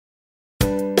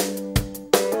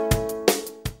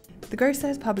The Grocer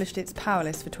has published its Power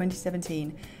List for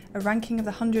 2017, a ranking of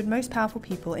the 100 most powerful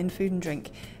people in food and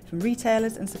drink, from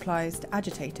retailers and suppliers to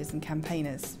agitators and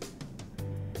campaigners.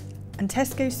 And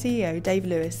Tesco's CEO Dave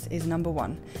Lewis is number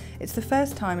one. It's the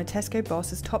first time a Tesco boss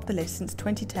has topped the list since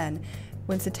 2010,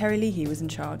 when Sir Terry Leahy was in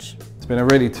charge. It's been a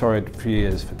really torrid few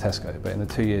years for Tesco, but in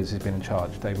the 2 years he's been in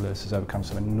charge, Dave Lewis has overcome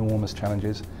some enormous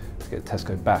challenges to get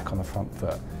Tesco back on the front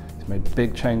foot. He's made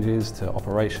big changes to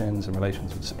operations and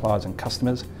relations with suppliers and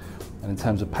customers, and in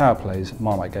terms of power plays,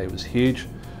 Marmite Gate was huge,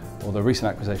 while the recent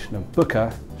acquisition of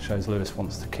Booker shows Lewis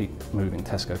wants to keep moving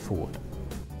Tesco forward.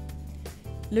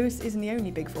 Lewis isn't the only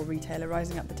Big Four retailer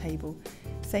rising up the table.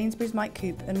 Sainsbury's Mike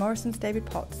Coop and Morrison's David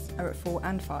Potts are at 4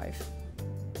 and 5.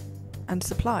 And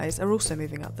suppliers are also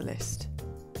moving up the list.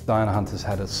 Diana Hunter's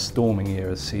had a storming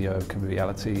year as CEO of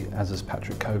Conviviality, as has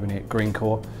Patrick Coveney at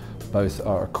Greencore. Both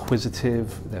are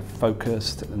acquisitive, they're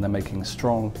focused, and they're making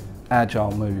strong,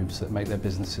 agile moves that make their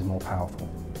businesses more powerful.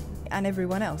 And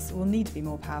everyone else will need to be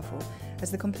more powerful,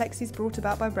 as the complexities brought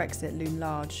about by Brexit loom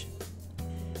large.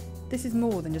 This is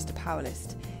more than just a power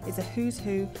list. It's a who's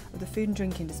who of the food and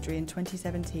drink industry in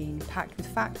 2017, packed with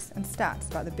facts and stats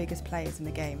about the biggest players in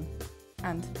the game.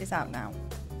 And it's out now.